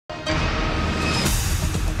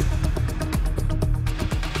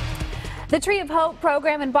The Tree of Hope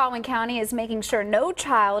program in Baldwin County is making sure no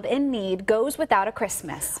child in need goes without a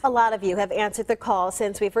Christmas. A lot of you have answered the call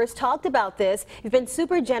since we first talked about this. You've been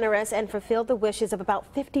super generous and fulfilled the wishes of about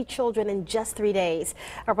 50 children in just 3 days.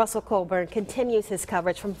 Our Russell Colburn continues his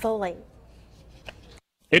coverage from Foley.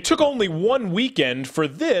 It took only one weekend for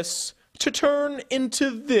this to turn into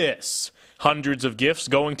this. Hundreds of gifts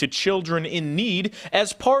going to children in need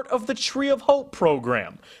as part of the Tree of Hope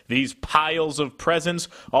program. These piles of presents,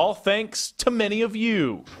 all thanks to many of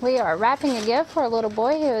you. We are wrapping a gift for a little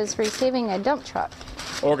boy who is receiving a dump truck.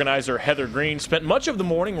 Organizer Heather Green spent much of the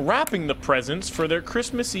morning wrapping the presents for their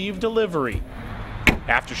Christmas Eve delivery.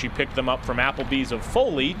 After she picked them up from Applebee's of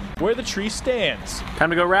Foley, where the tree stands. Time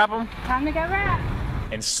to go wrap them? Time to go wrap.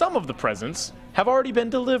 And some of the presents have already been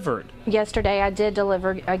delivered. Yesterday I did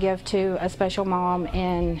deliver a gift to a special mom,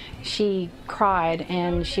 and she cried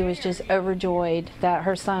and she was just overjoyed that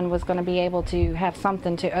her son was going to be able to have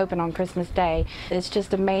something to open on Christmas Day. It's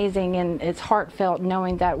just amazing, and it's heartfelt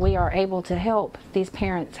knowing that we are able to help these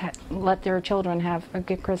parents let their children have a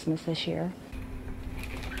good Christmas this year.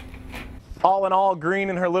 All in all, Green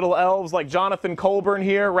and her little elves like Jonathan Colburn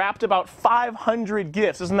here wrapped about 500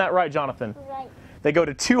 gifts. Isn't that right, Jonathan? Right. They go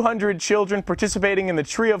to 200 children participating in the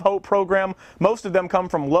Tree of Hope program. Most of them come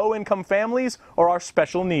from low-income families or are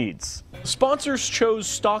special needs. Sponsors chose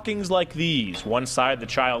stockings like these. One side the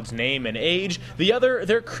child's name and age, the other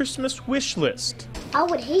their Christmas wish list. I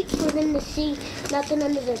would hate for them to see nothing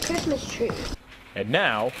under their Christmas tree. And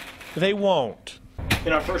now, they won't.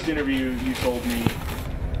 In our first interview, you told me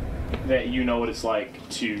that you know what it's like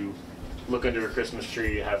to look under a Christmas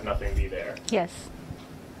tree and have nothing be there. Yes.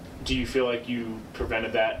 Do you feel like you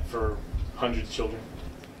prevented that for hundreds of children?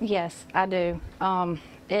 Yes, I do.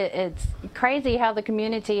 It's crazy how the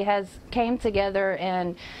community has came together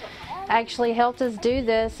and actually helped us do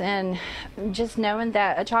this, and just knowing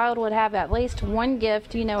that a child would have at least one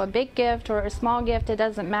gift, you know, a big gift or a small gift, it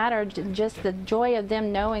doesn't matter. Just the joy of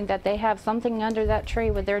them knowing that they have something under that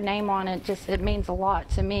tree with their name on it, it means a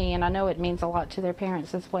lot to me, and I know it means a lot to their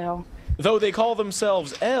parents as well. Though they call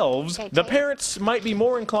themselves elves, the parents might be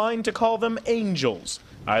more inclined to call them angels.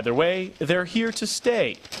 Either way, they're here to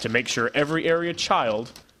stay, to make sure every area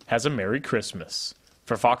child has a Merry Christmas.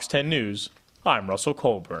 For Fox 10 News, I'm Russell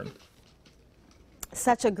Colburn.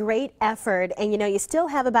 Such a great effort, and you know, you still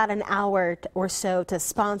have about an hour or so to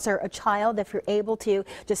sponsor a child if you're able to.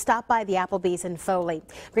 Just stop by the Applebee's in Foley.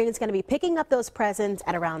 Green is going to be picking up those presents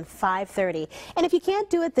at around 5:30. And if you can't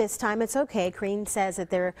do it this time, it's okay. Green says that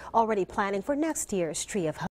they're already planning for next year's Tree of Hope.